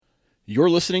You're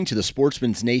listening to the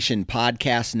Sportsman's Nation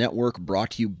Podcast Network,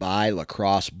 brought to you by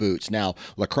Lacrosse Boots. Now,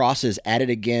 Lacrosse is at it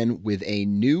again with a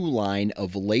new line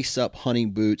of lace-up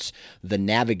hunting boots, the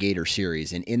Navigator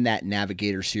Series. And in that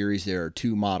Navigator Series, there are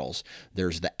two models.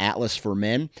 There's the Atlas for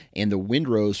men and the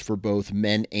Windrose for both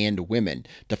men and women.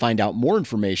 To find out more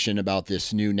information about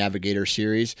this new Navigator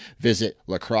Series, visit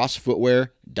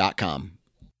lacrossefootwear.com.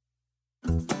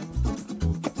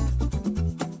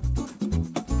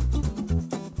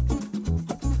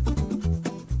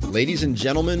 Ladies and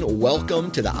gentlemen,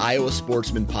 welcome to the Iowa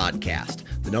Sportsman Podcast,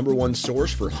 the number one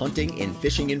source for hunting and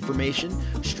fishing information,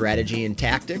 strategy and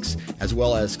tactics, as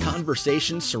well as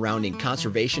conversations surrounding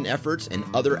conservation efforts and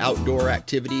other outdoor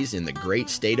activities in the great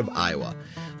state of Iowa.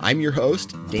 I'm your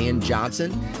host, Dan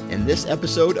Johnson, and this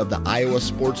episode of the Iowa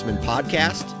Sportsman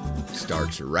Podcast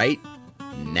starts right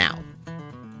now.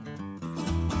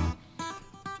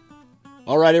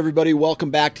 All right, everybody,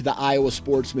 welcome back to the Iowa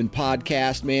Sportsman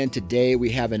Podcast. Man, today we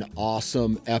have an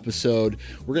awesome episode.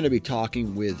 We're going to be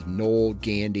talking with Noel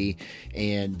Gandy,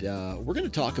 and we're going to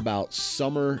talk about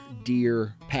summer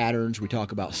deer patterns. We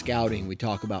talk about scouting. We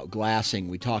talk about glassing.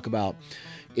 We talk about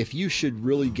if you should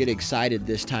really get excited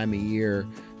this time of year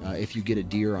if you get a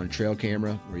deer on trail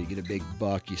camera or you get a big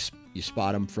buck, you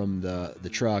spot them from the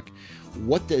truck.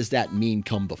 What does that mean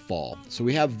come the fall? So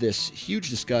we have this huge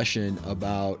discussion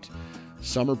about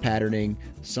summer patterning,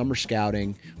 summer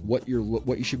scouting, what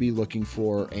you should be looking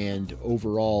for, and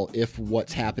overall if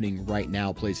what's happening right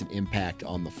now plays an impact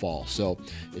on the fall. So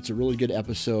it's a really good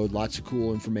episode, lots of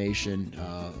cool information,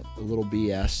 a little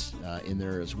BS in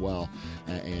there as well.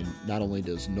 And not only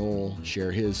does Noel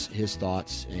share his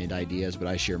thoughts and ideas, but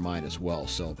I share mine as well.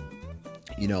 So,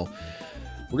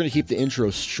 we're going to keep the intro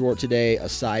short today,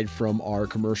 aside from our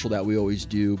commercial that we always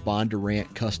do,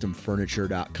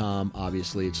 BondurantCustomFurniture.com.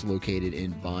 Obviously, it's located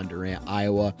in Bondurant,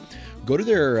 Iowa. Go to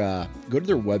their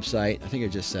website. I think I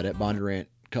just said it,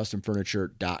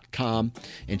 BondurantCustomFurniture.com,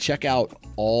 and check out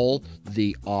all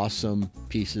the awesome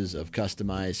pieces of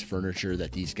customized furniture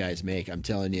that these guys make. I'm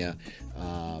telling you,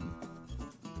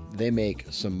 they make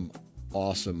some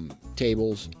awesome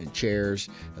tables and chairs.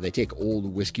 They take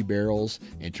old whiskey barrels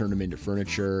and turn them into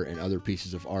furniture and other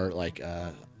pieces of art. Like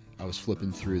I was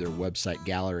flipping through their website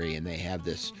gallery, and they have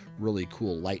this really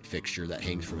cool light fixture that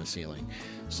hangs from a ceiling.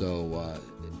 So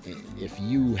if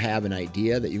you have an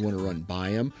idea that you want to run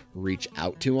by them, reach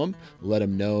out to them, let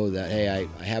them know that, hey, I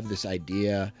have this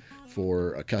idea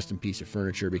for a custom piece of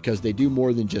furniture, because they do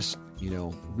more than just,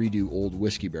 redo old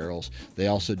whiskey barrels. They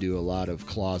also do a lot of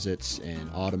closets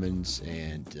and ottomans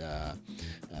and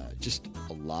just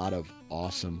a lot of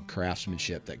awesome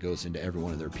craftsmanship that goes into every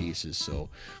one of their pieces. So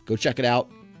go check it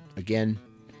out. Again,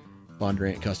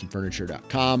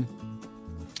 BondurantCustomFurniture.com.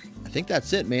 I think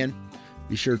that's it, man.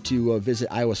 Be sure to visit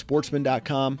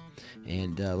iowasportsman.com,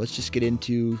 and let's just get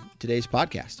into today's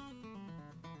podcast.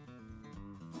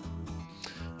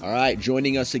 All right,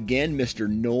 joining us again, Mr.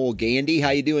 Noel Gandy.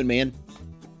 How you doing, man?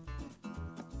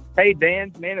 Hey,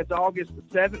 Dan. Man, it's August the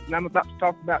 7th, and I'm about to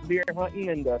talk about deer hunting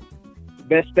in the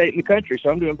best state in the country,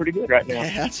 so I'm doing pretty good right now.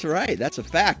 Yeah, that's right. That's a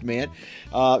fact, man.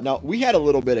 Now, we had a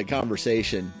little bit of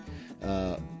conversation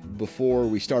before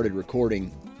we started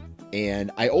recording, and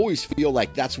I always feel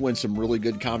like that's when some really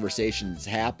good conversations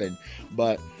happen,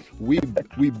 but we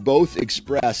both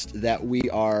expressed that we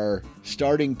are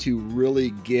starting to really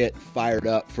get fired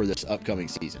up for this upcoming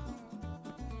season.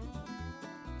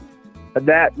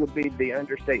 That would be the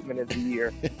understatement of the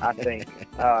year, I think.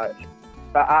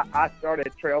 I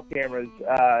started trail cameras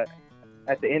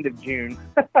at the end of June,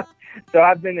 so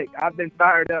I've been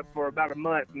fired up for about a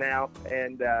month now,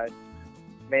 and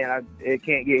man, it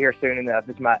can't get here soon enough.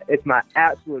 It's my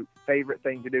absolute favorite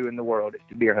thing to do in the world is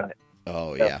to deer hunt.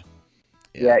 Oh, so, yeah.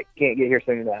 Yeah, it can't get here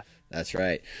soon enough. That's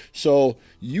right. So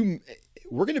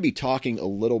we're going to be talking a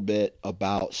little bit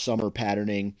about summer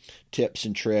patterning, tips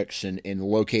and tricks, and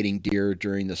locating deer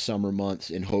during the summer months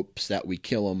in hopes that we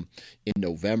kill them in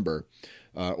November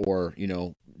or,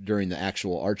 during the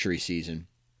actual archery season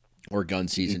or gun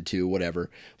season too, whatever.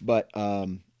 But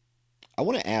I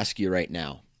want to ask you right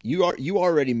now, you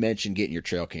already mentioned getting your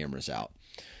trail cameras out.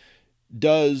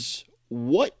 Does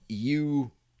what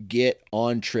you get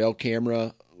on trail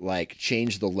camera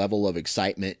change the level of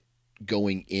excitement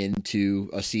going into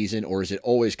a season, or is it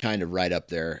always kind of right up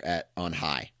there on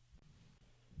high?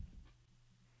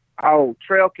 Oh,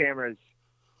 trail cameras.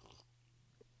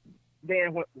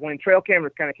 Dan, when trail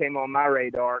cameras kind of came on my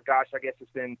radar, gosh, I guess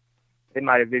it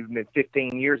might have even been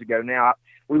 15 years ago now.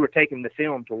 We were taking the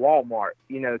film to Walmart,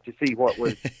 to see what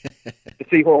was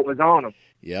on them.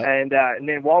 Yep. And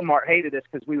then Walmart hated us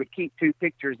because we would keep 2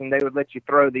 pictures and they would let you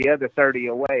throw the other 30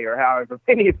 away or however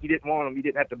many. If you didn't want them, you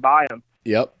didn't have to buy them.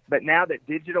 Yep. But now that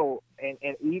digital and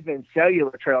even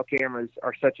cellular trail cameras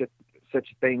are such a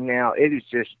thing now, it is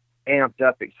just amped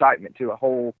up excitement to a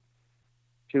whole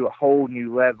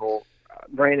new level.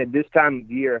 Granted, this time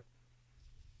of year,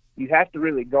 you have to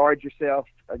really guard yourself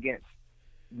against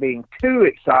being too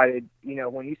excited. You know,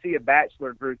 when you see a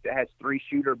bachelor group that has 3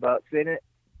 shooter bucks in it,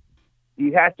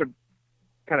 you have to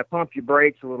kind of pump your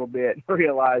brakes a little bit and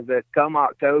realize that come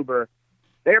October,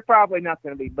 they're probably not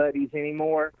going to be buddies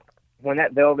anymore. When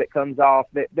that velvet comes off,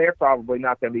 they're probably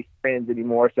not going to be friends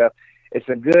anymore. So it's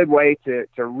a good way to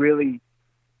really,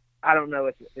 I don't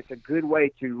know, it's a good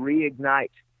way to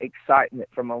reignite excitement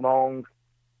from a long,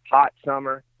 hot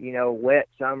summer, you know, wet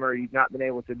summer. You've not been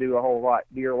able to do a whole lot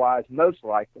deer-wise, most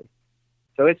likely.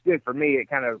 So it's good for me. It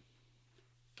kind of,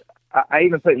 I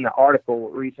even put in the article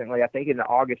recently, I think in the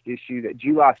August issue, that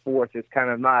July 4th is kind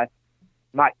of my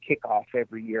kickoff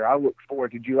every year. I look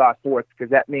forward to July 4th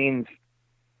because that means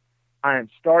I am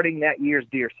starting that year's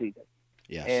deer season.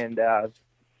 Yes. And,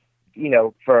 you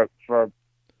know, for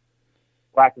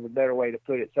lack of a better way to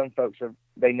put it, some folks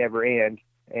they never end,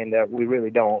 and we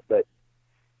really don't. But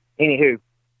anywho,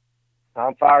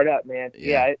 I'm fired up, man.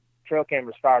 Yeah, trail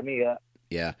cameras fired me up.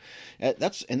 Yeah,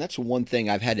 that's one thing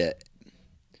I've had to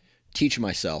teach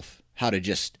myself how to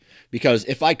just, because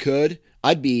if I could,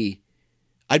 I'd be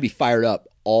fired up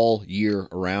all year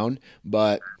around.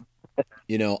 But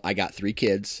you know, I got 3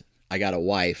 kids, I got a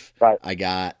wife, right. I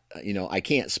got, you know, I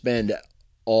can't spend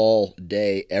all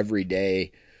day every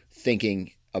day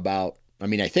thinking about. I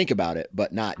mean, I think about it,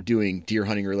 but not doing deer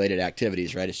hunting related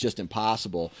activities, right? It's just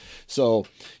impossible. So,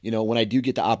 you know, when I do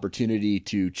get the opportunity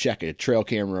to check a trail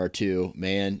camera or 2,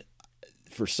 man,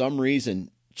 for some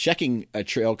reason, checking a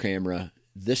trail camera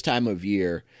this time of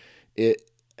year,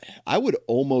 I would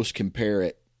almost compare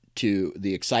it to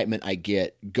the excitement I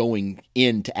get going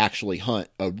in to actually hunt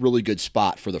a really good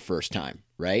spot for the first time,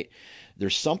 right?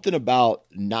 There's something about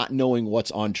not knowing what's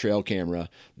on trail camera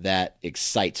that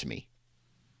excites me.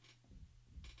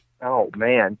 Oh,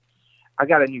 man. I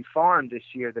got a new farm this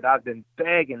year that I've been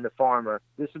begging the farmer.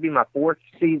 This will be my 4th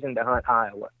season to hunt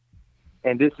Iowa.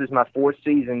 And this is my 4th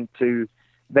season to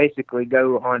basically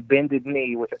go on bended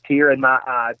knee with a tear in my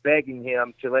eye, begging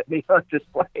him to let me hunt this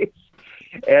place.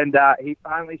 And he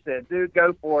finally said, dude,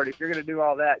 go for it. If you're going to do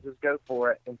all that, just go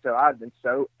for it. And so I've been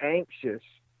so anxious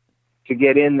to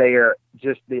get in there.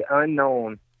 Just the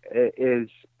unknown is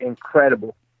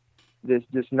incredible.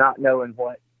 Just not knowing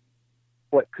what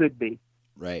could be.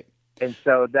 Right. And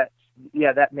so that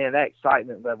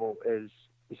excitement level is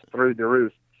through the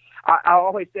roof. I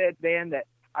always said, Dan, that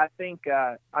I think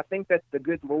that the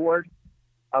good Lord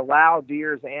allow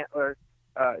deer antlers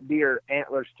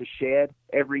to shed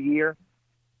every year,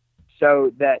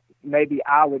 so that maybe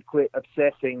I would quit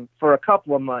obsessing for a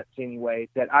couple of months anyway,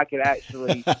 that I could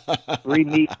actually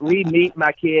re-meet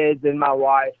my kids and my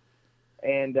wife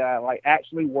and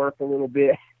actually work a little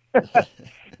bit.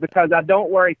 Because I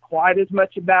don't worry quite as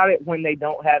much about it when they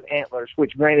don't have antlers,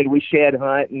 which granted we shed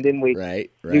hunt and then we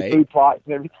do food plots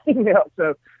and everything else.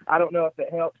 So I don't know if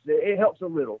it helps. It helps a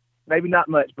little, maybe not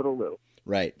much, but a little.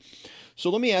 Right. So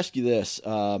let me ask you this.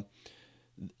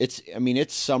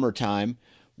 It's summertime.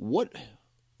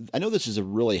 I know this is a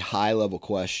really high level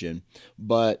question,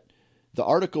 but the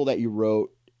article that you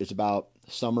wrote is about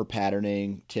summer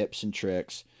patterning, tips and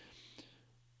tricks.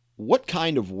 What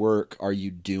kind of work are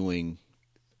you doing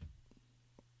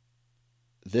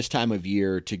this time of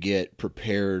year to get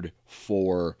prepared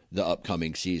for the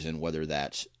upcoming season, whether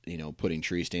that's, you know, putting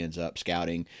tree stands up,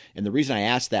 scouting? And the reason I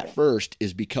asked that first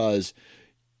is because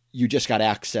you just got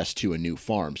access to a new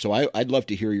farm. So I'd love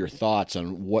to hear your thoughts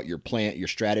on what your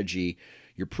strategy,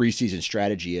 your preseason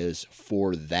strategy is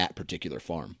for that particular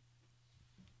farm.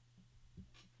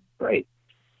 Great.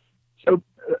 So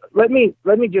let me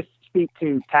just speak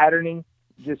to patterning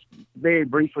just very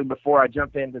briefly before I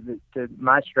jump into to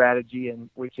my strategy, and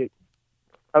which it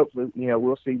hopefully, you know,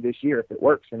 we'll see this year if it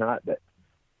works or not. But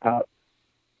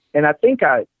and I think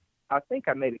I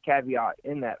made a caveat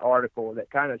in that article that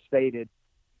kind of stated,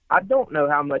 I don't know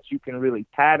how much you can really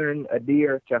pattern a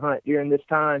deer to hunt during this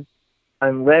time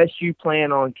unless you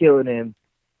plan on killing him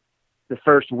the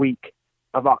first week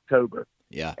of October.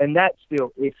 Yeah. And that's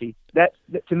still iffy.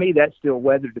 To me, that's still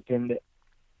weather dependent.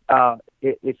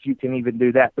 If you can even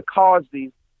do that, because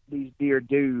these deer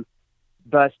do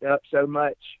bust up so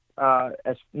much,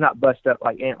 as not bust up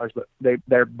like antlers, but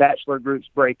their bachelor groups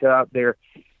break up.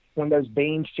 When those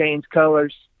beans change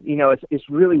colors, you know, it's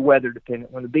really weather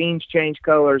dependent. When the beans change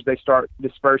colors, they start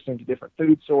dispersing to different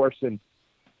food source, and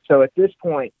So at this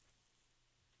point,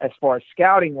 as far as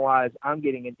scouting wise, I'm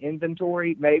getting an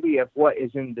inventory maybe of what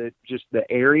is in the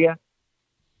area.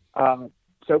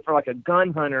 So for like a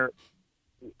gun hunter,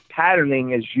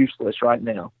 patterning is useless right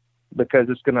now because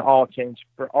it's going to all change.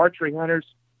 For archery hunters,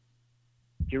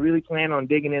 if you really plan on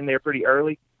digging in there pretty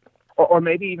early, or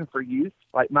maybe even for youth,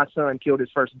 like my son killed his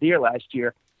first deer last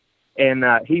year, and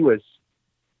I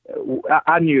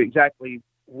knew exactly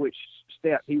which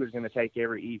step he was going to take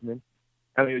every evening.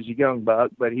 I mean, he was a young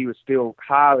buck, but he was still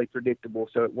highly predictable,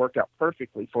 so it worked out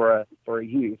perfectly for a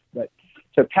youth. But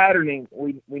so patterning,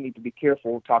 we need to be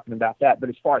careful talking about that. But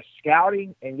as far as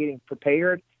scouting and getting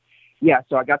prepared, yeah.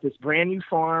 So I got this brand new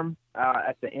farm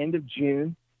at the end of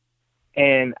June,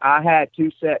 and I had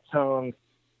 2 sets hung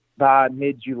by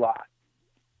mid-July,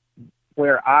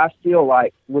 where I feel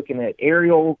like looking at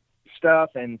aerial stuff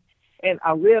and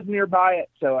I live nearby it,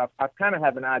 so I kind of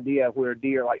have an idea of where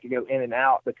deer like to go in and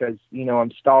out because,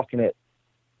 I'm stalking it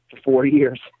for 4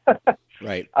 years.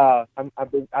 Right.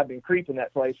 I've been creeping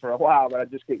that place for a while, but I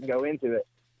just couldn't go into it.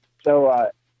 So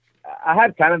I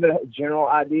had kind of a general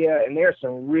idea, and there's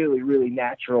some really, really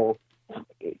natural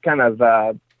kind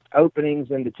of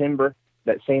openings in the timber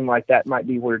that seem like that might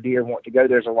be where deer want to go.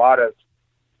 There's a lot of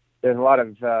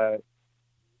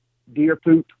deer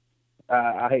poop.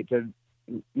 I hate to,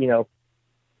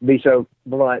 be so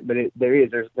blunt, but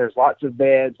there's lots of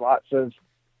beds, lots of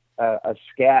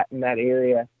scat in that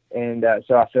area. And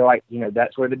so I feel like,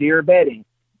 that's where the deer are bedding,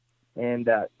 and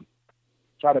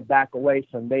try to back away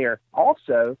from there.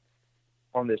 Also,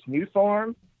 on this new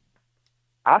farm,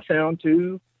 I found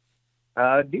 2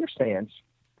 deer stands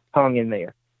hung in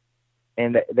there.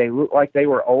 And they look like they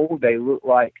were old. They look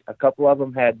like a couple of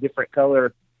them had different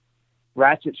color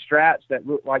ratchet straps that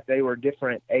looked like they were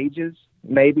different ages,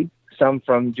 maybe some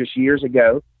from just years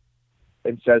ago.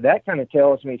 And so that kind of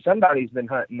tells me somebody's been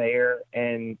hunting there.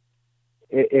 And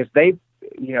if they,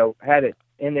 had it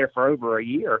in there for over a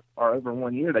year or over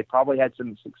 1 year, they probably had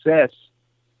some success,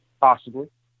 possibly.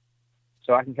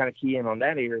 So I can kind of key in on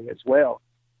that area as well.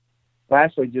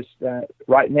 Lastly, just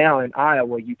right now in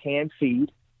Iowa, you can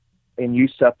feed and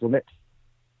use supplements.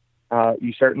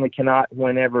 You certainly cannot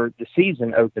whenever the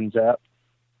season opens up.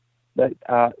 But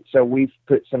so we've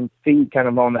put some feed kind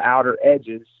of on the outer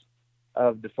edges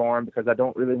of the farm because I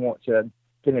don't really want to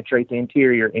penetrate the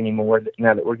interior anymore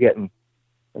now that we're getting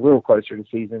a little closer to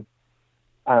season.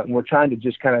 We're trying to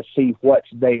just kind of see what's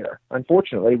there.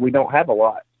 Unfortunately, we don't have a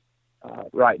lot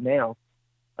right now.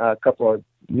 A couple of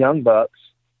young bucks.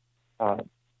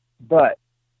 But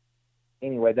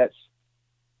anyway, that's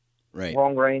right.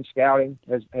 Long range scouting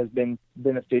has been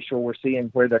beneficial. We're seeing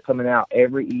where they're coming out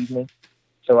every evening.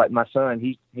 So like my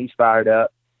son, he's fired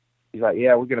up. He's like,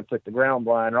 yeah, we're going to put the ground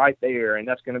blind right there, and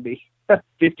that's going to be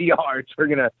 50 yards. We're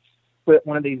going to put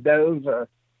one of these does or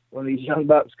one of these young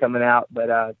bucks coming out.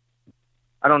 But I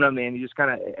don't know, man. You just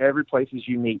kind of, every place is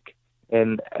unique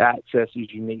and access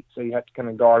is unique. So you have to kind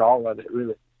of guard all of it,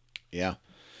 really. Yeah,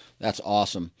 that's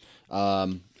awesome.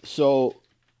 So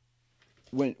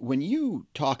when you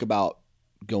talk about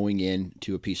going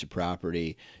into a piece of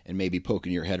property and maybe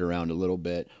poking your head around a little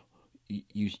bit,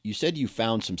 you said you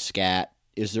found some scat.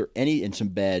 Is there in some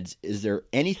beds? Is there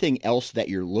anything else that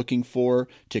you're looking for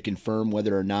to confirm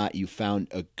whether or not you found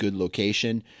a good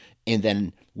location? And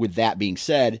then with that being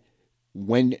said,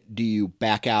 when do you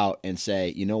back out and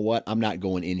say, you know what, I'm not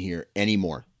going in here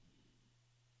anymore?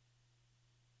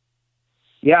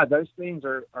 Yeah, those things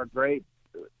are great.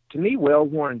 To me,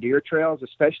 well-worn deer trails,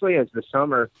 especially as the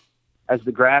summer, as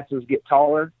the grasses get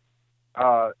taller,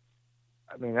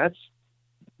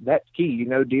 that's key.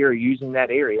 Deer are using that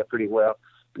area pretty well.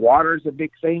 Water is a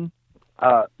big thing.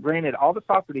 Granted, all the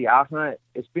property I hunt,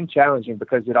 it's been challenging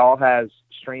because it all has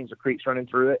streams or creeks running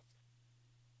through it.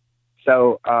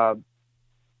 So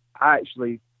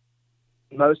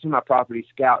most of my property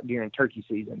scout during turkey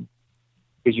season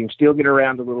because you can still get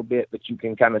around a little bit, but you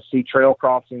can kind of see trail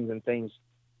crossings and things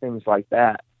like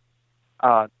that.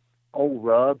 Old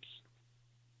rubs,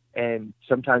 and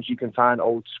sometimes you can find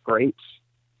old scrapes.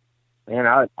 And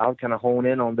I'll kind of hone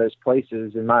in on those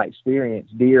places. In my experience,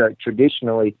 deer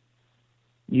traditionally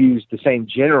use the same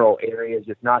general areas,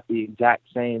 if not the exact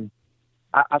same.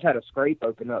 I've had a scrape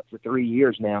open up for 3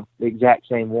 years now, the exact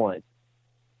same one.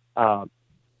 So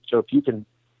if you can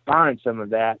find some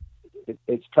of that,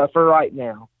 it's tougher right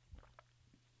now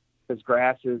because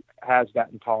grass has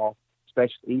gotten tall,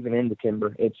 especially even in the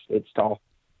timber. It's tall.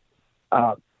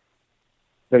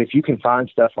 But if you can find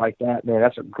stuff like that, man,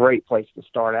 that's a great place to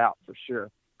start out for sure.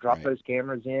 Drop right. those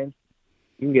cameras in.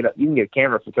 You can get a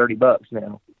camera for $30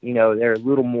 now. They're a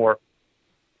little more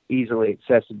easily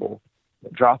accessible.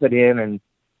 Drop it in and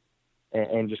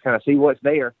and just kind of see what's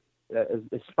there.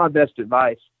 It's my best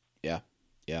advice.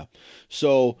 Yeah.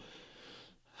 So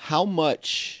how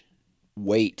much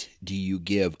weight do you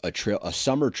give a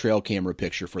summer trail camera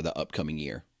picture for the upcoming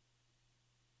year?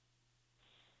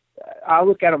 I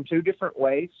look at them two different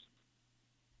ways.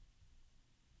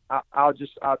 I'll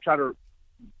try to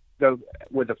go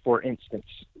with a for instance.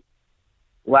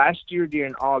 Last year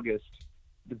during August,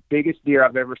 the biggest deer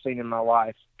I've ever seen in my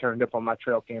life turned up on my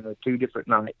trail camera 2 different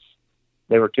nights.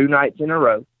 They were 2 nights in a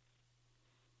row,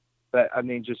 but I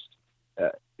mean, just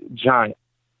giant,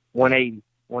 180,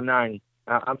 190.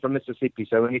 I'm from Mississippi,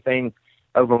 so anything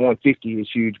over 150 is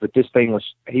huge, but this thing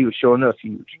he was sure enough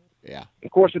huge. Yeah.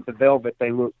 Of course, with the velvet,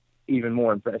 they look even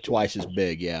more impressive. Twice as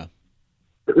big, yeah.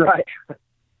 Right.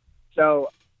 So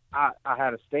I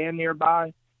had a stand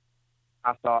nearby.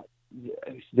 I thought,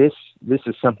 this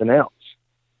is something else.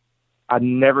 I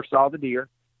never saw the deer,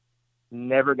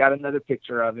 never got another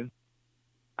picture of him.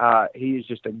 He is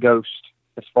just a ghost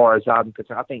as far as I'm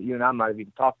concerned. I think you and I might have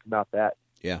even talked about that.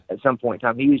 Yeah. At some point in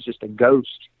time. He was just a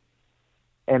ghost.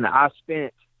 And I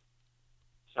spent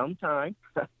some time,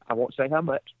 I won't say how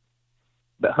much,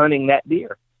 but hunting that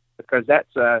deer, because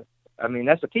that's a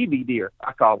TV deer,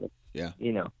 I call it. Yeah.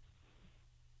 You know,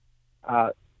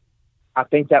 I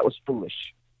think that was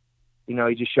foolish. You know,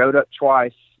 he just showed up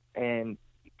twice, and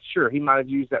sure, he might have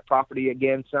used that property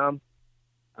again some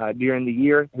during the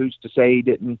year. Who's to say he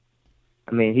didn't?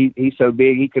 I mean, he's so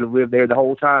big, he could have lived there the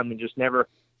whole time and just never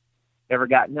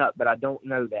gotten up, but I don't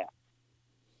know that.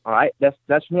 All right.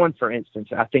 That's one, for instance.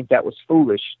 I think that was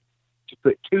foolish to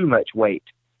put too much weight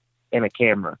in a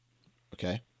camera.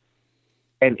 Okay.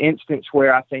 An instance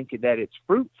where I think that it's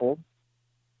fruitful,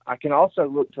 I can also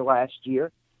look to last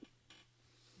year.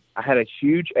 I had a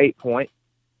huge 8-point.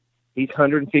 He's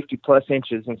 150 plus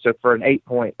inches. And so for an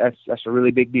 8-point, that's a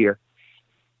really big deer.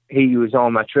 He was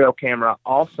on my trail camera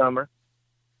all summer.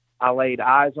 I laid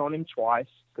eyes on him twice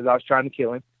because I was trying to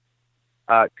kill him.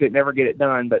 Could never get it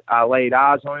done, but I laid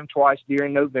eyes on him twice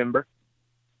during November.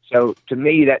 So to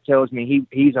me, that tells me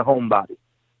he's a homebody.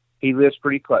 He lives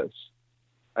pretty close.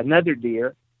 Another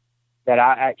deer that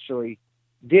I actually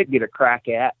did get a crack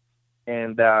at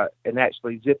and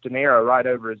actually zipped an arrow right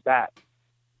over his back.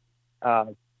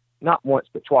 Not once,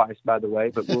 but twice, by the way,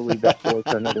 but we'll leave that for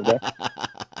another day.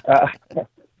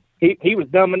 He was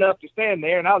dumb enough to stand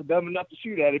there, and I was dumb enough to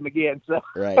shoot at him again. So,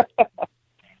 right.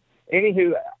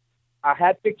 Anywho, I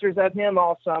had pictures of him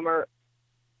all summer,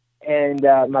 and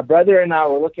my brother and I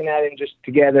were looking at him just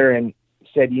together and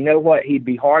said, you know what, he'd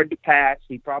be hard to pass.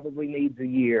 He probably needs a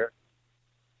year,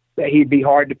 but he'd be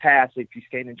hard to pass if he's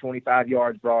skating 25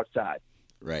 yards broadside.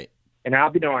 Right. And I'll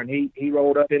be darned, he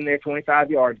rolled up in there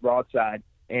 25 yards broadside,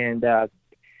 and I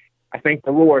think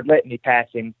the Lord let me pass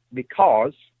him,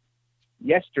 because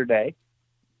yesterday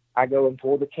I go and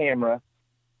pull the camera,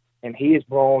 and he is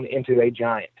blown into a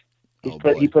giant.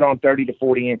 He put on 30 to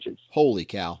 40 inches. Holy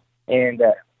cow. And,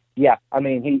 yeah, I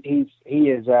mean, he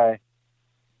is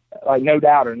like no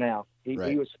doubter now. He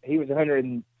was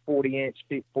 140-inch,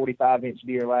 45-inch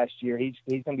deer last year. He's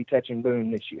going to be touching Boone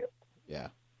this year. Yeah.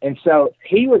 And so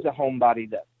he was a homebody,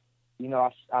 though. You know,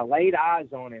 I laid eyes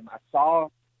on him. I saw,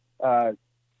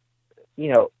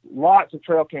 lots of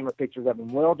trail camera pictures of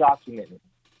him, well documented.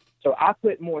 So I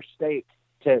put more stake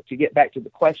to get back to the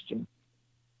question.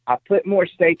 I put more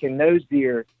stake in those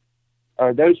deer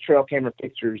or those trail camera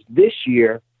pictures this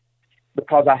year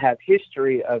because I have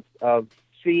history of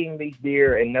seeing these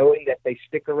deer and knowing that they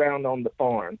stick around on the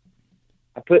farm.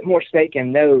 I put more stake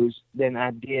in those than I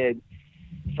did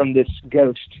from this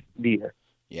ghost deer.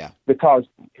 Yeah. Because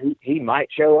he might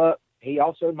show up. He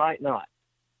also might not.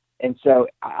 And so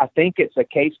I think it's a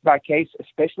case by case,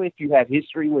 especially if you have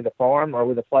history with a farm or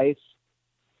with a place,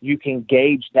 you can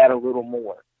gauge that a little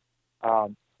more.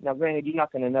 Now, granted, you're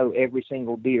not going to know every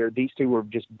single deer. These two were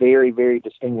just very, very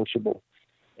distinguishable.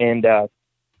 And I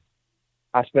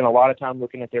spent a lot of time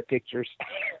looking at their pictures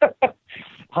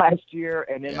last year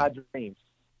and in my dreams,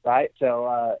 right?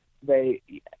 So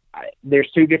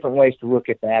there's 2 different ways to look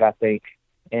at that, I think.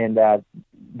 And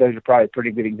those are probably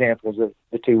pretty good examples of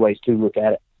the 2 ways to look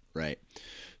at it. Right.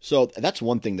 So that's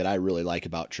one thing that I really like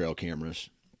about trail cameras,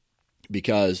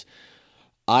 because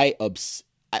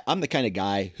I'm the kind of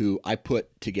guy who I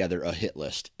put together a hit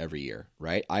list every year,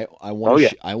 right? I want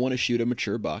to shoot a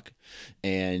mature buck,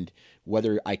 and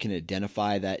whether I can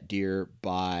identify that deer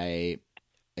by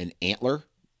an antler,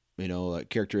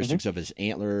 characteristics of his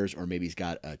antlers, or maybe he's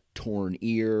got a torn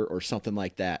ear or something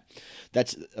like that.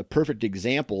 That's a perfect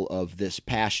example of this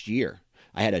past year.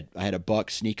 I had a buck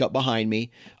sneak up behind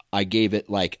me. I gave it,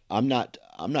 like, I'm not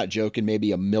joking,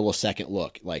 maybe a millisecond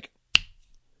look, like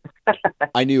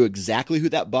I knew exactly who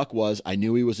that buck was. I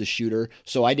knew he was a shooter,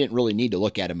 so I didn't really need to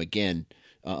look at him again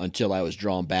until I was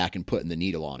drawn back and putting the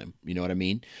needle on him. You know what I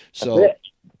mean?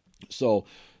 So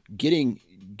getting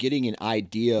an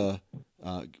idea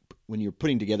when you're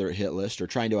putting together a hit list or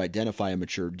trying to identify a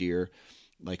mature deer,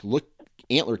 like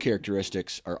antler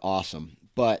characteristics are awesome.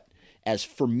 But as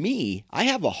for me, I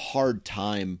have a hard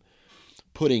time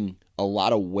putting a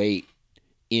lot of weight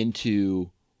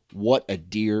into what a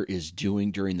deer is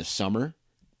doing during the summer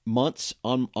months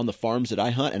on the farms that I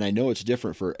hunt. And I know it's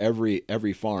different for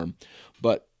every farm,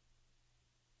 but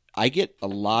I get a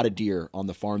lot of deer on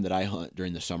the farm that I hunt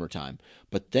during the summertime.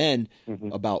 But then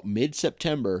about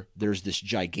mid-September, there's this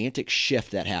gigantic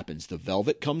shift that happens. The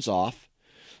velvet comes off.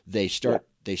 They start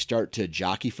to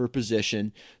jockey for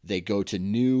position. They go to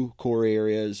new core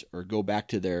areas or go back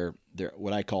to their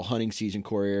what I call hunting season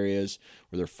core areas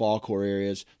or their fall core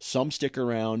areas. Some stick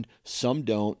around, some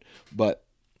don't. But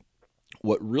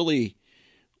what really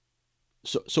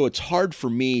so it's hard for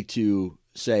me to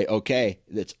say, okay,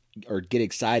 or get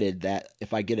excited that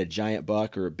if I get a giant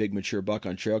buck or a big mature buck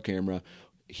on trail camera,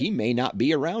 he may not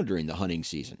be around during the hunting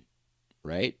season.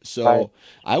 Right. So right.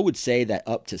 I would say that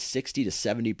up to 60 to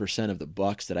 70% of the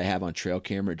bucks that I have on trail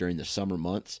camera during the summer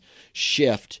months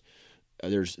shift.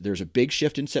 There's a big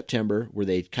shift in September where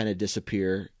they kind of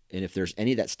disappear. And if there's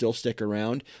any that still stick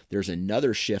around, there's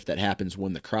another shift that happens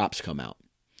when the crops come out.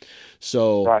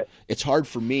 So It's hard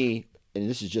for me, and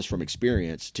this is just from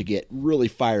experience, to get really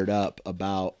fired up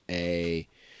about a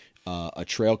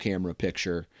trail camera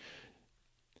picture,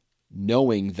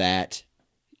 knowing that,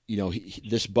 you know,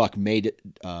 this buck may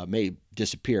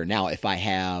disappear. Now, if I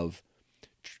have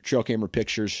trail camera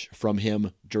pictures from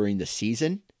him during the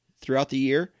season throughout the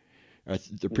year, or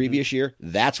the previous year,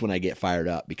 that's when I get fired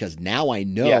up, because now I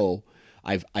know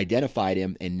I've identified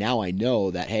him, and now I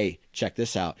know that, hey, check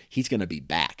this out. He's going to be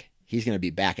back. He's going to be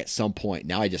back at some point.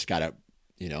 Now I just got to,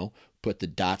 you know, put the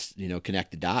dots, you know, connect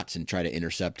the dots and try to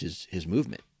intercept his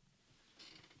movement.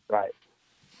 Right.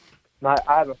 I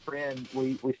have a friend,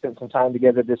 we spent some time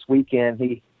together this weekend.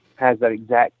 He has that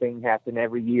exact thing happen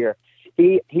every year.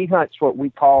 He hunts what we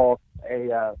call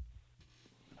the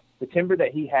timber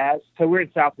that he has. So we're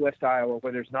in southwest Iowa,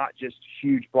 where there's not just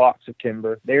huge blocks of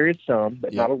timber. There is some,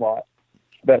 but not a lot.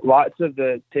 But lots of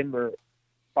the timber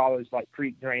follows like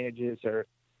creek drainages or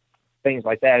things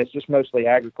like that. It's just mostly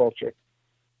agriculture.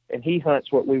 And he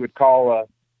hunts what we would call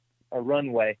a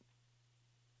runway.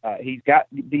 He's got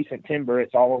decent timber.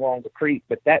 It's all along the creek,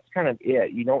 but that's kind of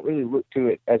it. You don't really look to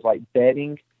it as like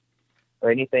bedding or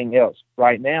anything else.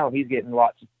 Right now, he's getting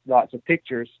lots of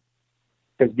pictures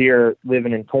because deer are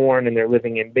living in corn and they're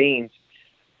living in beans.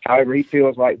 However, he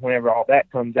feels like whenever all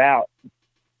that comes out,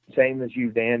 same as you,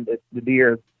 Dan, that the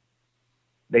deer,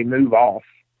 they move off.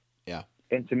 Yeah.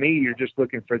 And to me, you're just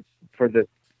looking for the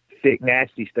thick,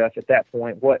 nasty stuff at that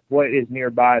point. What is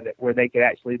nearby where they could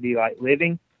actually be like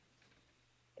living?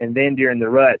 And then during the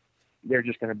rut, they're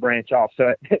just going to branch off.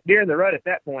 So during the rut, at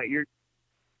that point,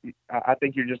 I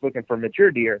think you're just looking for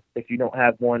mature deer. If you don't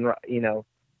have one, you know,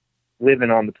 living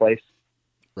on the place,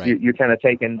 you're kind of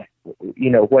taking, you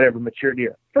know, whatever mature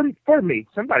deer. For me,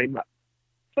 some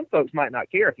folks might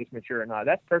not care if it's mature or not.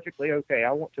 That's perfectly okay.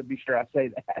 I want to be sure I say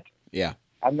that. Yeah.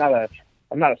 I'm not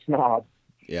a snob.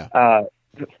 Yeah.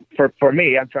 For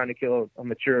me, I'm trying to kill a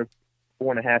mature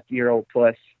 4.5-year-old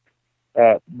plus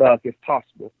buck if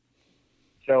possible.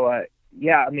 So I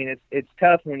mean, it's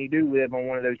tough when you do live on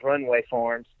one of those runway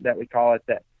farms that we call it,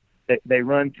 that they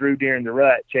run through during the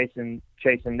rut chasing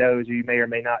those, or you may or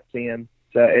may not see them.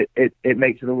 So it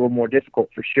makes it a little more difficult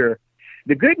for sure.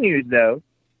 The good news though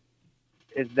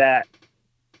is that,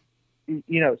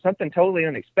 you know, something totally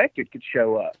unexpected could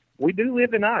show up. We do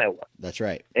live in Iowa. That's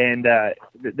right. And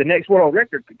the next world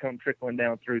record could come trickling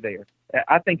down through there.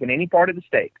 I think in any part of the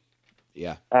state.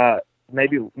 Yeah.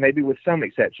 Maybe with some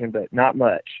exception, but not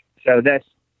much. So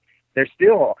there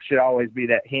still should always be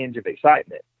that hinge of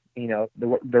excitement. You know,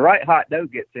 the right hot doe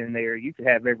gets in there, you could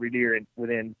have every deer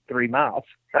within 3 miles.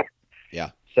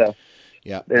 Yeah. So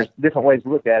yeah, there's different ways to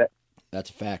look at it. That's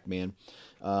a fact, man.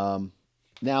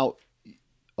 Now,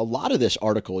 a lot of this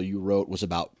article you wrote was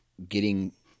about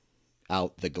getting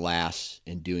out the glass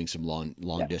and doing some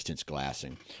long distance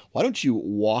glassing. Why don't you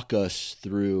walk us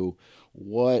through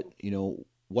what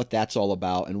that's all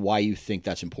about and why you think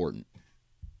that's important?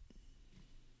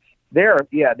 There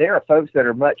are folks that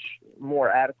are much more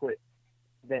adequate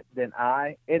than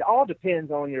I. It all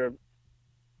depends on your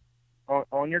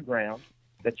ground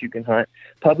that you can hunt.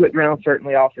 Public ground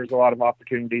certainly offers a lot of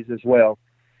opportunities as well.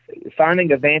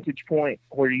 Finding a vantage point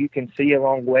where you can see a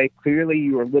long way. Clearly,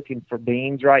 you are looking for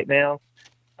beans right now.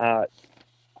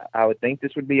 I would think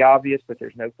this would be obvious, but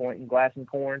there's no point in glassing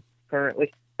corn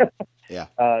currently. Yeah.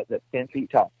 That's 10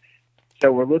 feet tall.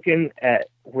 So we're looking at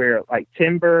where like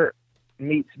timber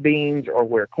meets beans, or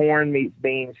where corn meets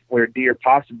beans, where deer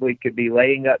possibly could be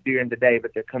laying up during the day,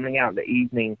 but they're coming out in the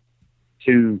evening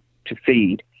to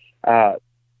feed.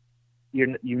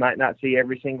 You might not see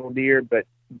every single deer, but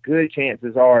good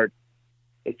chances are,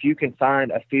 if you can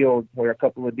find a field where a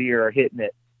couple of deer are hitting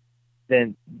it,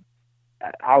 then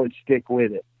I would stick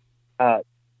with it.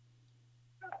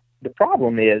 The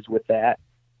problem is with that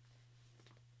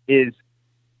is,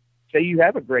 say you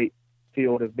have a great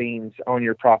field of beans on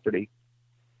your property.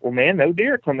 Well, man, no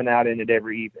deer are coming out in it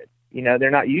every evening. You know,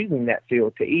 they're not using that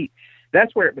field to eat.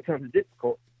 That's where it becomes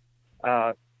difficult.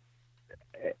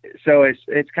 So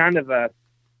it's kind of a,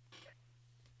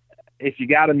 if you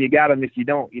got them, you got them. If you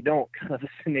don't, you don't, kind of a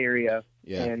scenario.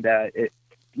 Yeah. And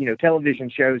television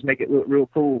shows make it look real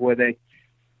cool where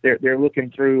they're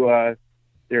looking through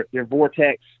their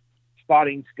vortex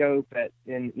spotting scope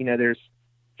and there's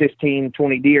 15,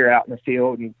 20 deer out in the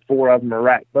field and 4 of them are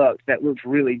rack bucks. That looks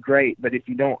really great. But if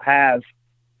the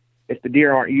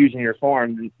deer aren't using your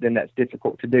farm, then that's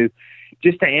difficult to do.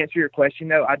 Just to answer your question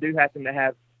though, I do happen to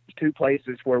have 2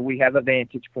 places where we have a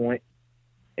vantage point.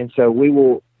 And so we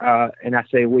will, and I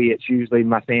say we, it's usually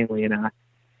my family and I,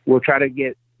 will try to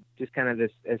get just kind of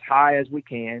as high as we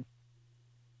can.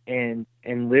 And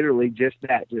literally just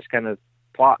kind of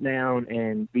plot down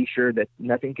and be sure that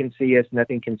nothing can see us,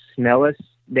 nothing can smell us.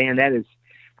 Dan,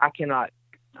 I cannot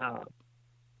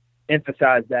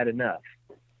emphasize that enough.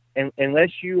 And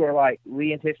unless you are like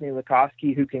Lee and Tiffany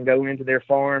Lukoski, who can go into their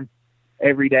farm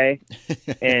every day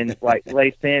and like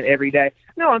lay scent every day.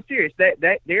 No, I'm serious.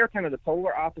 They are kind of the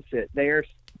polar opposite. Their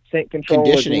scent control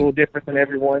is a little different than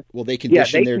everyone. Well, they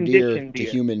condition their deer to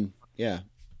human,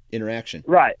 interaction.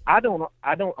 Right. I don't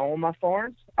own my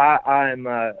farms.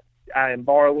 I am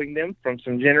borrowing them from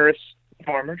some generous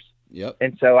farmers. Yep.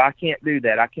 And so I can't do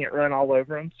that. I can't run all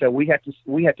over them. So we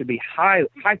have to be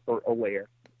hyper aware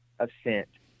of scent,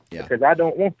 because I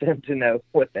don't want them to know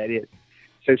what that is.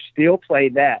 So still play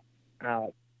that.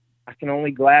 I can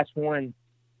only glass one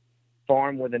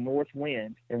farm with a north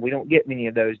wind, and we don't get many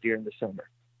of those during the summer.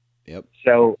 Yep.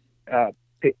 So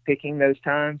picking those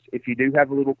times, if you do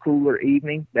have a little cooler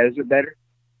evening, those are better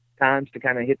times to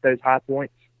kind of hit those high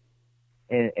points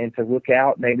and to look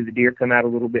out. Maybe the deer come out a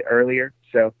little bit earlier.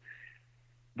 So,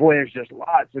 boy, there's just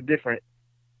lots of different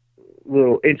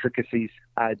little intricacies,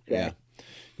 I'd say.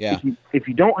 Yeah. If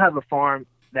you don't have a farm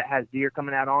that has deer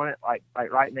coming out on it,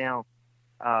 like right now,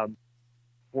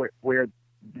 where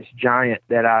this giant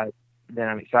that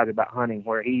I'm excited about hunting,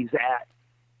 where he's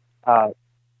at,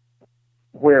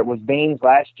 where it was beans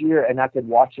last year and I could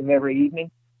watch him every evening,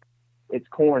 it's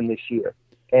corn this year.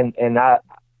 And I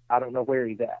don't know where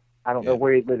he's at. I don't know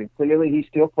where he's living. Clearly he's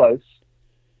still close,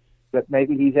 but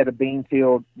maybe he's at a bean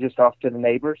field just off to the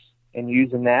neighbors and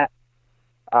using that.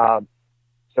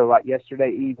 So like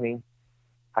yesterday evening,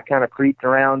 I kind of creeped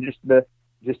around just the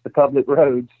public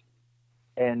roads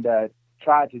and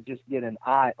tried to just get an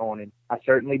eye on him. I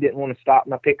certainly didn't want to stop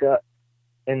my pickup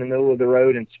in the middle of the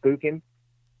road and spook him.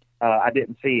 I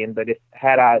didn't see him, but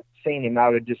had I seen him, I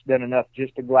would have just done enough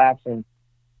just to glass him,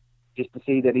 just to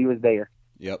see that he was there.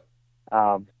 Yep.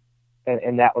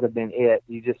 And that would have been it.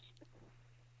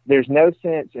 There's no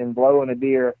sense in blowing a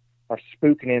deer or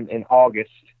spooking him in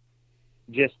August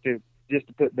just to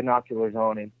put binoculars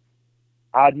on him.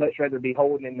 I'd much rather be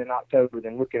holding him in October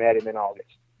than looking at him in August.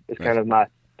 It's kind of my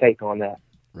take on that.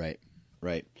 Right.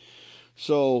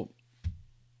 So,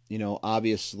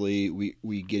 obviously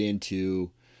we get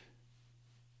into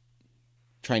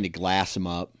trying to glass them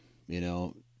up,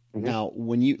 Mm-hmm. Now,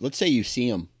 let's say you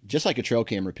see them, just like a trail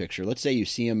camera picture, let's say you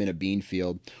see them in a bean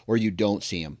field or you don't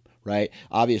see them, right?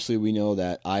 Obviously, we know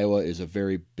that Iowa is a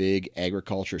very big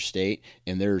agriculture state,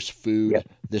 and there's food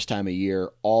this time of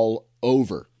year all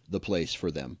over the place for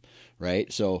them,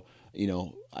 right? So,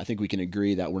 I think we can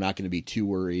agree that we're not going to be too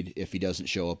worried if he doesn't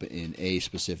show up in a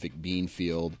specific bean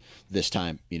field this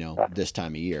time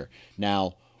of year.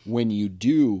 Now, when you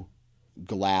do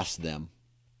glass them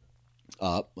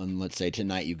up, and let's say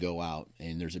tonight you go out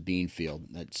and there's a bean field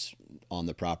that's on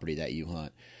the property that you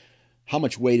hunt, how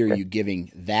much weight are you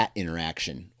giving that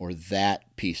interaction or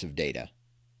that piece of data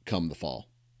come the fall?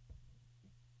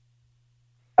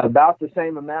 About the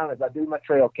same amount as I do my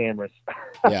trail cameras.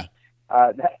 Yeah.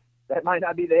 That might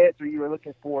not be the answer you were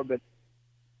looking for, but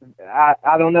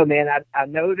I don't know, man. I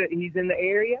know that he's in the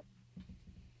area,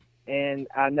 and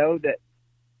I know that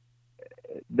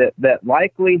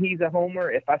likely he's a homer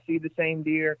if I see the same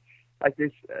deer like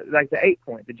the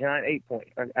 8-point, the giant 8-point.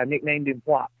 I nicknamed him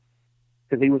Plop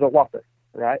because he was a whopper.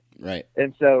 right? Right.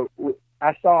 And so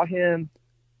I saw him.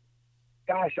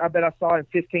 Gosh, I bet I saw him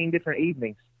 15 different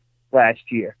evenings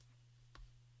last year,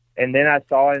 and then I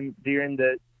saw him during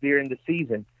the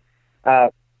season.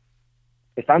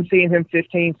 If I'm seeing him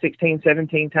 15, 16,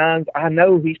 17 times, I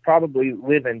know he's probably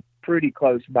living pretty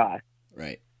close by.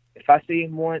 Right. If I see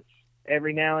him once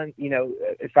every now and,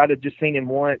 if I'd have just seen him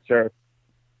once or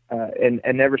and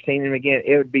never seen him again,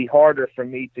 it would be harder for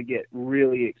me to get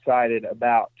really excited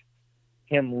about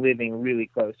him living really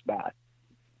close by.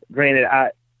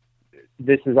 Granted,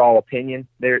 this is all opinion.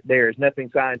 There is nothing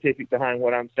scientific behind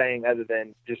what I'm saying other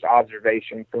than just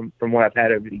observation from what I've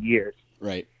had over the years.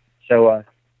 Right. So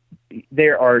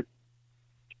there are,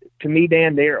 to me,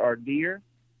 Dan, there are deer,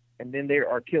 and then there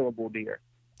are killable deer.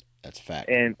 That's a fact.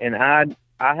 And I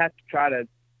have to try to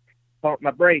pump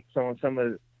my brakes on some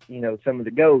of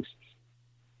the ghosts,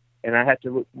 and I have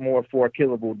to look more for a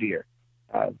killable deer.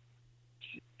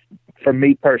 For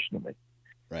me personally,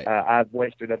 right. I've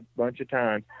wasted a bunch of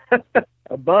time,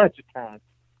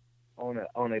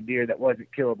 on a deer that wasn't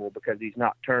killable because he's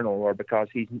nocturnal or because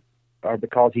he's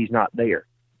not there.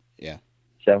 Yeah.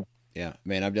 So. Yeah,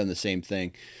 man, I've done the same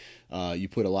thing. You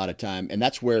put a lot of time, and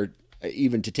that's where,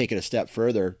 even to take it a step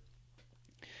further,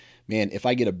 man, if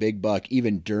I get a big buck,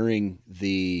 even during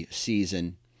the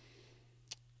season,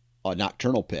 a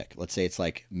nocturnal pick, let's say it's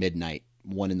like midnight,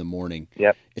 1 a.m.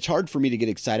 Yep. It's hard for me to get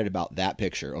excited about that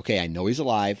picture. Okay, I know he's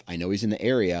alive, I know he's in the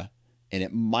area, and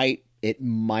it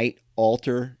might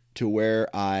alter to where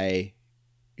I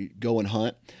go and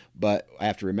hunt, but I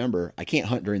have to remember I can't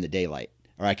hunt during the daylight,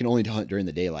 or I can only hunt during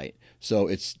the daylight. So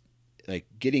it's like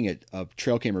getting a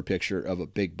trail camera picture of a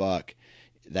big buck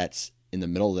that's in the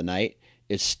middle of the night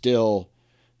is still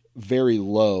very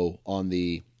low on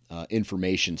the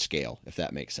information scale, if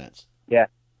that makes sense. Yeah.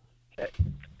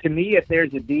 To me, if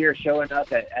there's a deer showing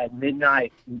up at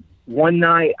midnight one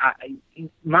night, I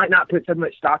might not put so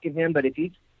much stock in him, but if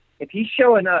he's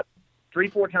showing up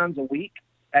 3-4 times a week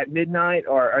at midnight,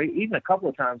 or even a couple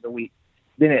of times a week,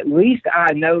 then at least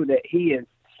I know that he is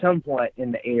somewhat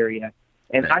in the area,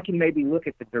 and I can maybe look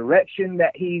at the direction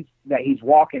that he's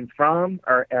walking from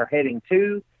or heading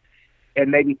to, and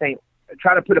maybe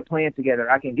try to put a plan together.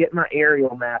 I can get my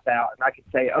aerial map out, and I can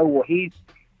say, oh, well, he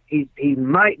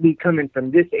might be coming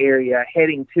from this area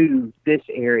heading to this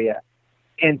area,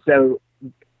 and so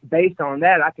based on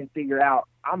that, I can figure out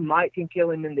I might can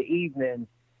kill him in the evening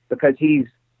because he's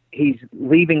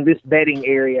leaving this bedding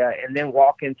area and then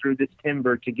walking through this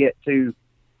timber to get to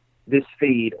this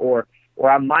feed, or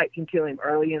I might can kill him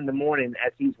early in the morning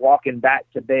as he's walking back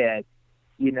to bed,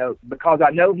 because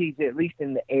I know he's at least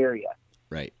in the area.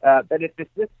 Right. But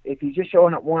if he's just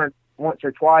showing up once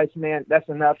or twice, man, that's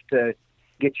enough to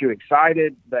get you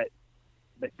excited. But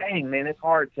dang, man, it's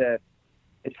hard to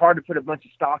put a bunch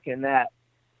of stock in that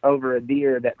over a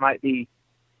deer that might be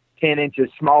 10 inches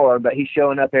smaller, but he's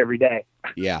showing up every day.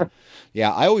 Yeah.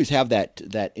 I always have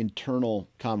that internal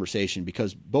conversation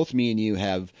because both me and you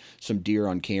have some deer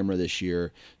on camera this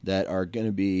year that are going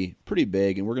to be pretty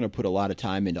big, and we're going to put a lot of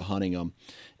time into hunting them.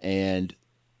 And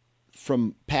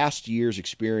from past years'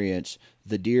 experience,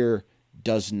 the deer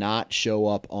does not show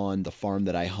up on the farm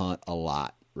that I hunt a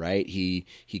lot. Right. He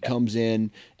comes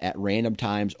in at random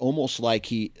times, almost like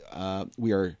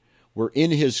we're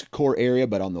in his core area,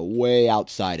 but on the way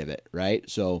outside of it. Right.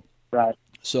 So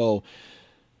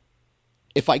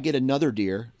if I get another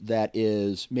deer that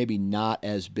is maybe not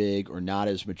as big or not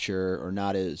as mature or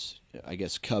not as, I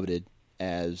guess, coveted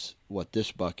as what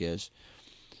this buck is,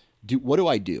 what do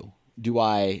I do? Do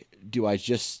I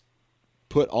just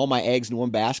put all my eggs in one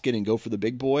basket and go for the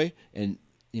big boy and,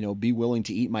 be willing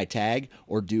to eat my tag?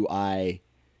 Or do I,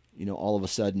 all of a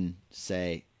sudden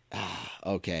say,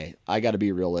 okay, I got to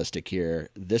be realistic here.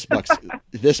 This buck's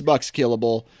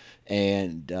killable,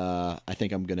 and I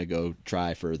think I'm going to go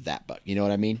try for that buck. You know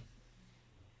what I mean?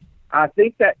 I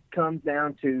think that comes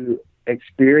down to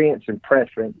experience and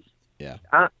preference. Yeah.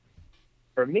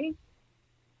 For me,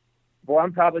 boy,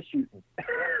 I'm probably shooting.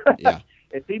 Yeah.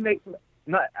 If he makes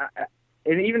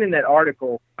and even in that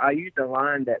article, I used a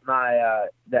line that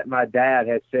my dad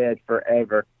has said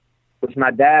forever, which my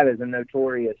dad is a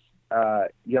notorious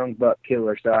young buck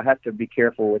killer, so I have to be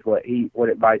careful with what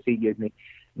advice he gives me.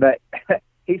 But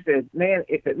he says, man,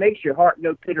 if it makes your heart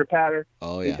go pitter patter,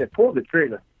 he said, pull the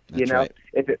trigger. That's right.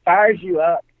 If it fires you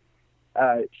up,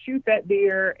 shoot that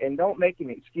deer and don't make an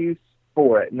excuse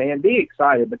for it, man. Be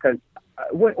excited, because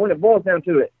when it boils down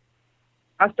to it,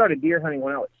 I started deer hunting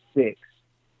when I was 6,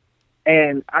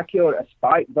 and I killed a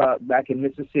spike buck back in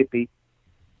Mississippi,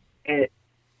 and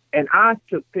I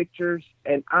took pictures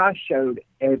and I showed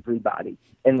everybody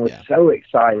and was so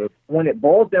excited. When it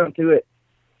boils down to it,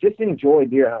 just enjoy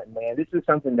deer hunting, man. This is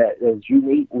something that is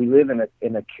unique. We live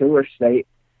in a killer state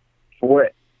for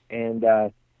it. And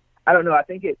I don't know. I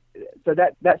think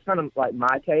that's kind of like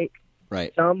my take.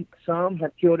 Right. Some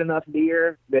have killed enough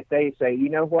deer that they say, you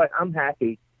know what, I'm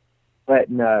happy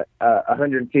letting a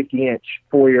 150-inch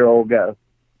 4-year-old go.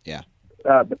 Yeah.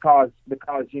 Because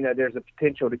there's a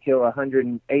potential to kill a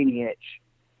 180-inch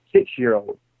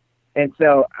 6-year-old. And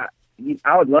so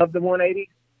I would love the 180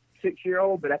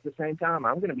 6-year-old, but at the same time,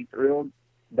 I'm going to be thrilled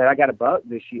that I got a buck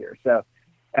this year. So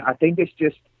I think it's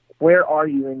just, where are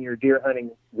you in your deer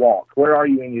hunting walk? Where are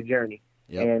you in your journey?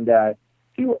 Yep. And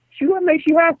see what makes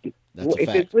you happy. That's a if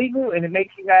fact. it's legal and it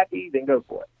makes you happy, then go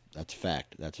for it. That's a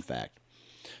fact. That's a fact.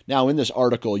 Now, in this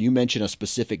article, you mention a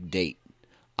specific date,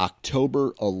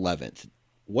 October 11th.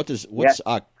 What's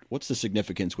the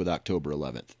significance with October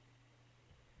 11th?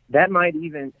 That might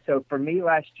even, so for me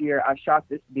last year, I shot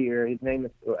this deer. His name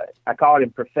is, I called him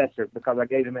Professor because I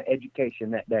gave him an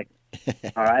education that day.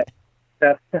 All right.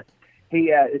 So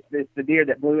it's the deer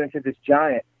that blew into this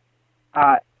giant.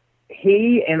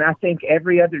 He, and I think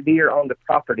every other deer on the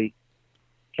property,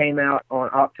 came out on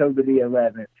October the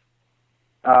 11th,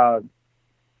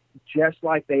 just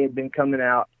like they had been coming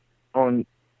out on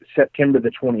September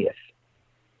the 20th.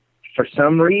 For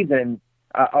some reason,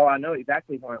 I know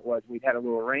exactly when it was. We'd had a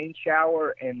little rain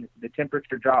shower, and the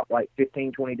temperature dropped like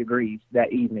 15, 20 degrees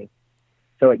that evening.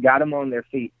 So it got them on their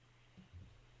feet.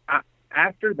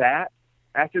 After that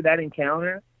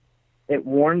encounter, it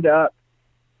warmed up,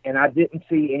 and I didn't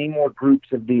see any more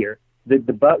groups of deer. The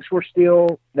bucks were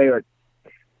still, they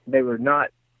were not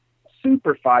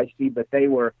super feisty, but they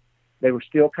were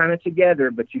still kind of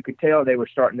together, but you could tell they were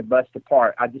starting to bust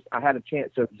apart. I had a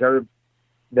chance to observe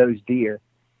those deer.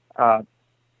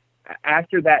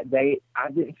 After that date,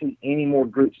 I didn't see any more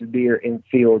groups of deer in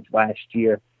fields last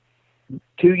year.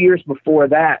 2 years before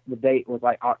that, the date was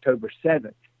like October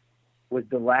 7th was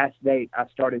the last date I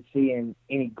started seeing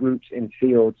any groups in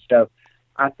fields. So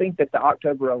I think that the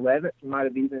October 11th might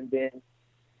have even been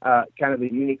kind of a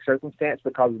unique circumstance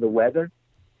because of the weather.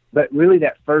 But really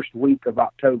that first week of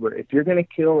October, if you're going to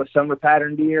kill a summer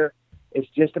pattern deer, it's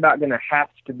just about going to have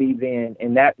to be then,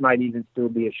 and that might even still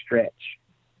be a stretch.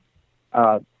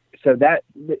 So that,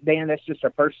 Dan, that's just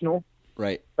a personal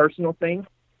thing.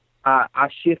 I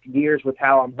shift gears with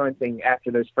how I'm hunting after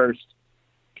those first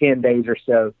 10 days or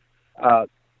so.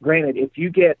 Granted, if you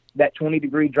get that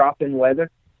 20-degree drop in weather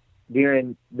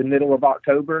during the middle of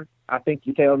October, I think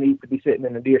your tail needs to be sitting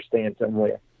in a deer stand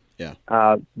somewhere. Yeah.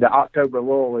 The October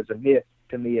lull is a myth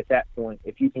to me at that point.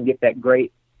 If you can get that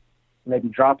great, maybe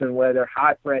drop in weather,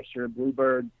 high pressure,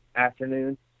 bluebird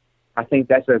afternoon, I think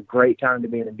that's a great time to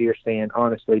be in a deer stand,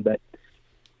 honestly. But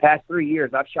past 3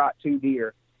 years, I've shot 2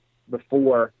 deer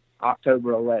before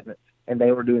October 11th, and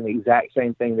they were doing the exact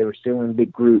same thing. They were still in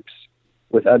big groups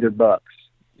with other bucks.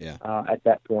 Yeah. At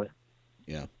that point.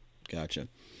 Yeah. Gotcha.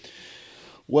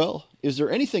 Well, is there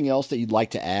anything else that you'd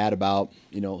like to add about,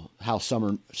 how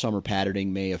summer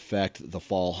patterning may affect the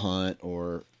fall hunt,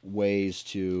 or ways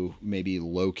to maybe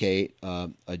locate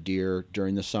a deer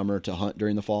during the summer to hunt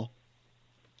during the fall?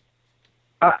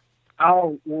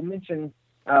 We'll mention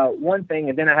one thing,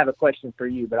 and then I have a question for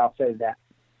you, but I'll say that.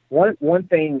 One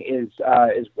thing is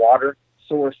water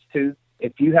source too.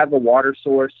 If you have a water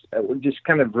source, we're just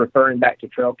kind of referring back to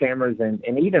trail cameras and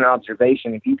even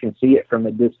observation, if you can see it from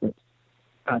a distance.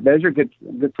 Those are good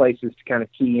places to kind of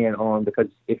key in on, because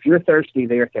if you're thirsty,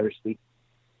 they're thirsty,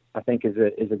 I think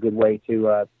is a good way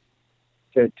to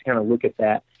kind of look at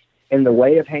that. In the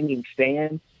way of hanging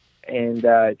stands and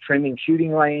trimming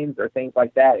shooting lanes or things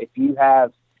like that, if you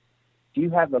have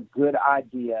a good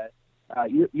idea,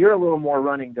 you're a little more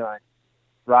run and gun,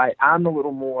 right? I'm a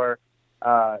little more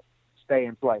stay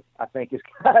and play, I think is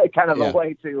kind of a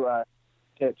way to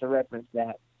reference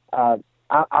that.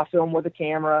 I film with a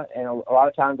camera, and a lot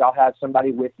of times I'll have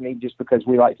somebody with me just because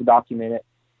we like to document it.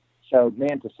 So,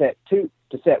 man, to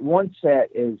set one set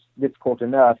is difficult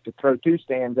enough. To throw 2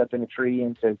 stands up in a tree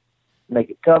and to make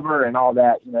it cover and all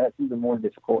that, that's even more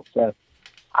difficult. So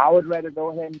I would rather go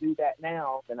ahead and do that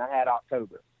now than I had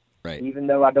October. Right. Even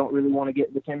though I don't really want to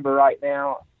get the timber right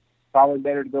now, probably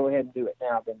better to go ahead and do it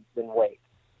now than wait.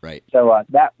 Right. So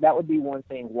that would be one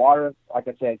thing. Water, like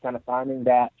I said, kind of finding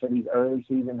that for these early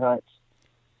season hunts,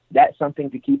 that's something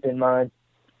to keep in mind.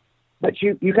 But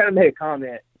you kind of made a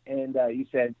comment, and you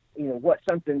said, what's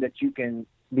something that you can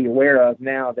be aware of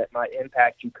now that might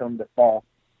impact you come the fall?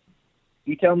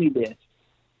 You tell me this.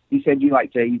 You said you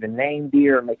like to even name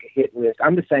deer or make a hit list.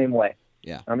 I'm the same way.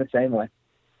 Yeah. I'm the same way.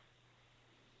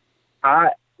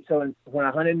 When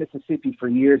I hunted Mississippi for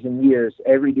years and years,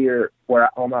 every deer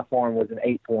on my farm was an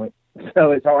 8-point.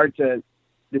 So it's hard to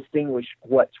distinguish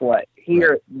what's what.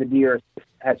 Here, the deer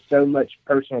has so much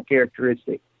personal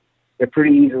characteristic. They're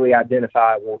pretty easily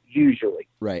identifiable, usually.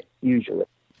 Right. Usually.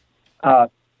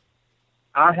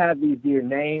 I have these deer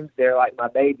named. They're like my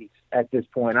babies at this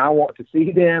point. I want to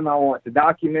see them. I want to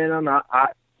document them.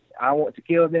 I want to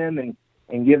kill them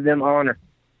and give them honor.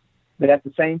 But at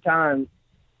the same time,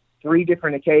 3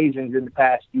 different occasions in the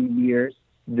past few years,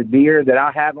 the deer that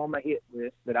I have on my hit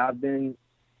list that I've been,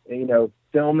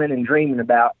 filming and dreaming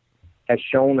about has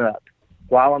shown up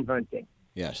while I'm hunting.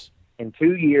 Yes. In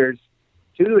 2 years,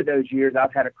 2 of those years,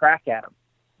 I've had a crack at them.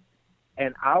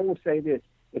 And I will say this,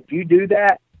 if you do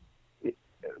that,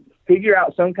 figure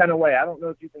out some kind of way. I don't know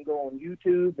if you can go on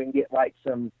YouTube and get like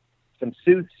some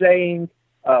soothsaying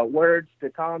words to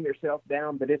calm yourself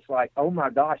down, but it's like, oh my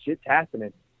gosh, it's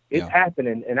happening. It's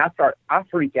happening. And I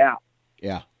freak out.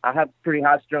 Yeah. I have a pretty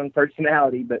high strung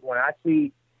personality, but when I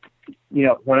see,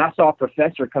 when I saw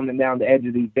Professor coming down the edge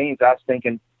of these beams,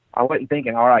 I wasn't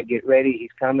thinking, all right, get ready.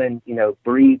 He's coming,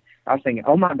 breathe. I was thinking,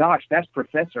 oh my gosh, that's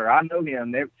Professor. I know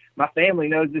him. My family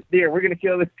knows this deer. We're going to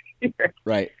kill this deer.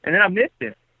 Right. And then I missed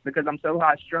it because I'm so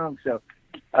high strung. So,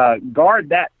 guard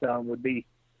that some would be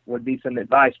some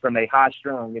advice from a high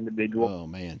strung individual. Oh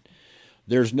man.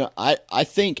 I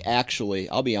think actually,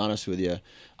 I'll be honest with you.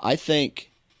 I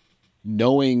think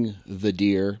knowing the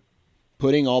deer,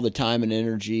 putting all the time and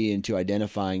energy into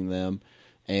identifying them,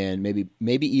 and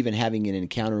maybe even having an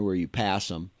encounter where you pass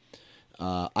them.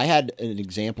 I had an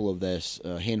example of this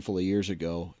a handful of years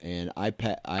ago, and I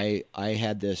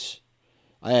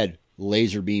had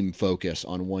laser beam focus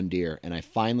on one deer, and I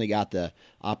finally got the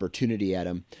opportunity at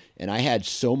him, and I had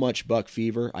so much buck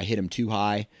fever. I hit him too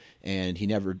high, and he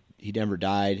never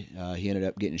died. He ended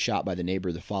up getting shot by the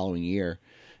neighbor the following year.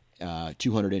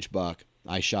 200-inch buck.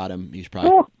 I shot him. He's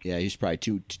probably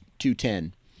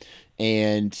 210,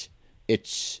 and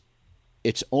it's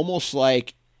almost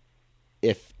like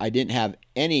if I didn't have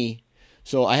any.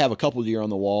 So I have a couple of deer on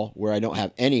the wall where I don't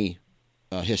have any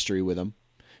history with them,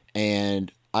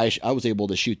 and I was able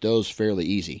to shoot those fairly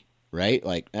easy, right?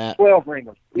 Like 12 ring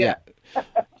them. Yeah.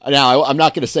 Now I'm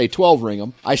not going to say 12 ring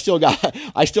them. I still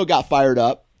got fired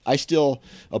up. I still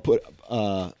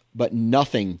but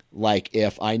nothing like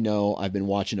if I know I've been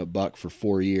watching a buck for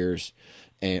 4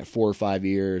 or 5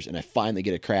 years, and I finally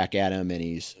get a crack at him, and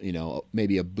he's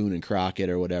maybe a Boone and Crockett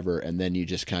or whatever, and then you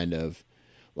just kind of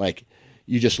like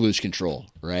you just lose control,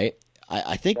 right?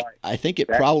 I think it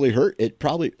probably hurt. It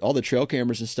probably all the trail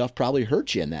cameras and stuff probably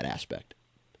hurt you in that aspect.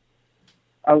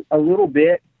 A little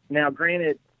bit. Now,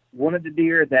 granted, one of the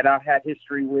deer that I had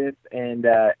history with, and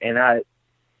I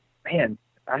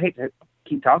hate to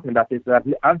keep talking about this, but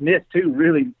I've missed 2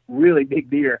 really, really big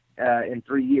deer in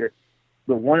 3 years.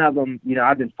 But one of them,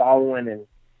 I've been following, and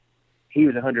he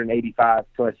was 185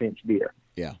 plus inch deer.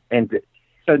 Yeah. And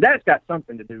so that's got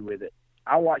something to do with it.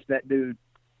 I watched that dude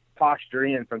posture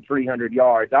in from 300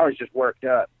 yards. I was just worked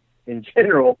up in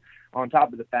general on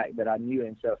top of the fact that I knew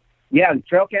him. So yeah, the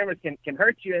trail cameras can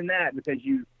hurt you in that because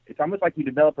it's almost like you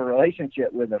develop a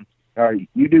relationship with them, or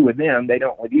you do with them. They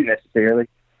don't with you necessarily,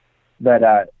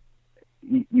 but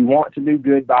you want to do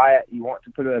good by it. You want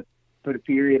to put a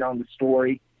period on the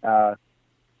story.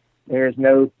 There's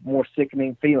no more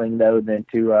sickening feeling though than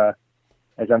to,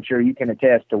 as I'm sure you can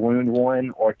attest, to wound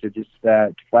one or to just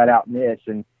flat out miss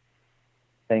and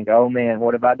think, oh man,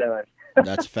 what have I done?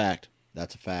 That's a fact.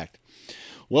 That's a fact.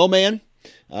 Well, man,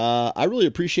 I really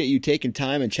appreciate you taking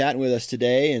time and chatting with us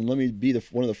today. And let me be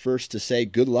one of the first to say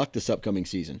good luck this upcoming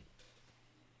season.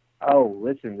 Oh,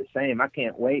 listen, the same. I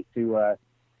can't wait to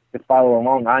follow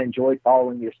along. I enjoyed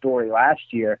following your story last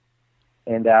year,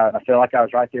 and I feel like I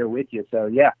was right there with you. So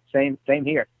yeah, same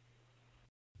here.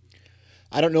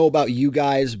 I don't know about you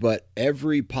guys, but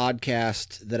every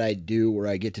podcast that I do where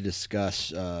I get to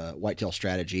discuss whitetail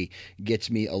strategy gets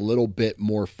me a little bit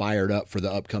more fired up for the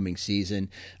upcoming season.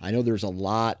 I know there's a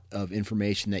lot of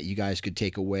information that you guys could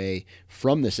take away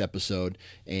from this episode,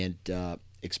 and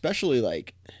especially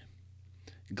like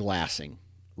glassing,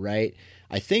 right?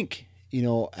 I think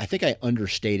I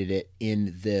understated it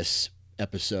in this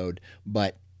episode,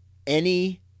 but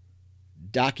any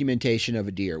documentation of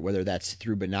a deer, whether that's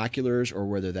through binoculars or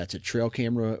whether that's a trail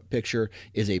camera picture,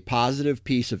 is a positive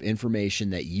piece of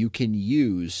information that you can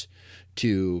use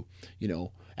to,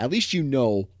 at least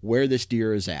where this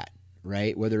deer is at,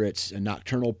 right? Whether it's a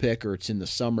nocturnal pick or it's in the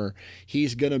summer,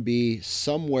 he's going to be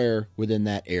somewhere within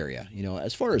that area,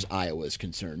 as far as Iowa is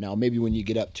concerned. Now, maybe when you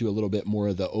get up to a little bit more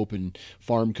of the open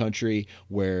farm country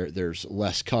where there's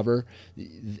less cover,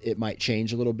 it might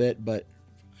change a little bit, but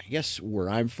I guess where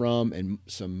I'm from and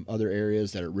some other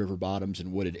areas that are river bottoms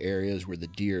and wooded areas where the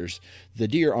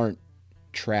deer aren't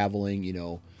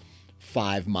traveling,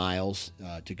 5 miles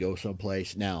to go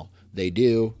someplace. Now, they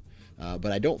do,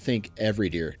 but I don't think every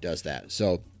deer does that.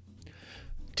 So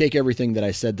take everything that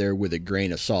I said there with a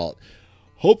grain of salt.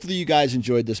 Hopefully you guys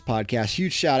enjoyed this podcast.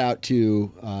 Huge shout out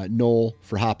to Noel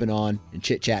for hopping on and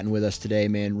chit-chatting with us today,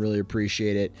 man. Really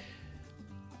appreciate it.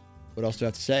 What else do I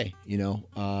have to say?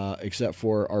 Except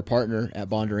for our partner at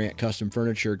Bondurant Custom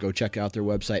Furniture. Go check out their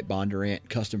website,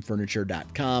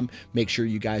 bondurantcustomfurniture.com. Make sure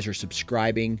you guys are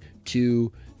subscribing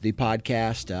to the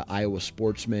podcast, Iowa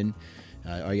Sportsman.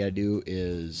 All you got to do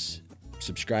is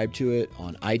subscribe to it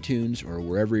on iTunes or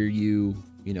wherever you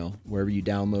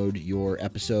download your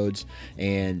episodes.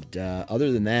 And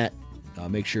other than that,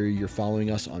 make sure you're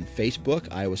following us on Facebook,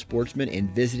 Iowa Sportsman, and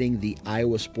visiting the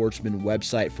Iowa Sportsman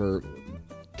website for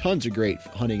tons of great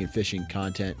hunting and fishing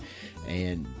content.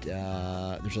 And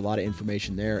there's a lot of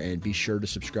information there. And be sure to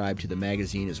subscribe to the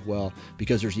magazine as well,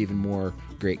 because there's even more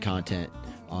great content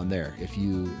on there. If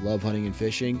you love hunting and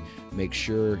fishing, make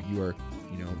sure you are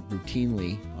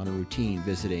routinely on a routine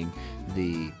visiting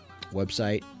the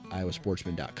website,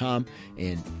 iowasportsman.com,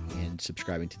 and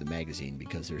subscribing to the magazine,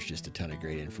 because there's just a ton of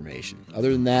great information.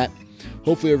 Other than that,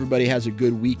 hopefully everybody has a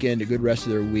good weekend, a good rest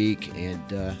of their week,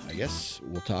 and I guess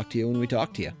we'll talk to you when we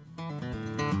talk to you.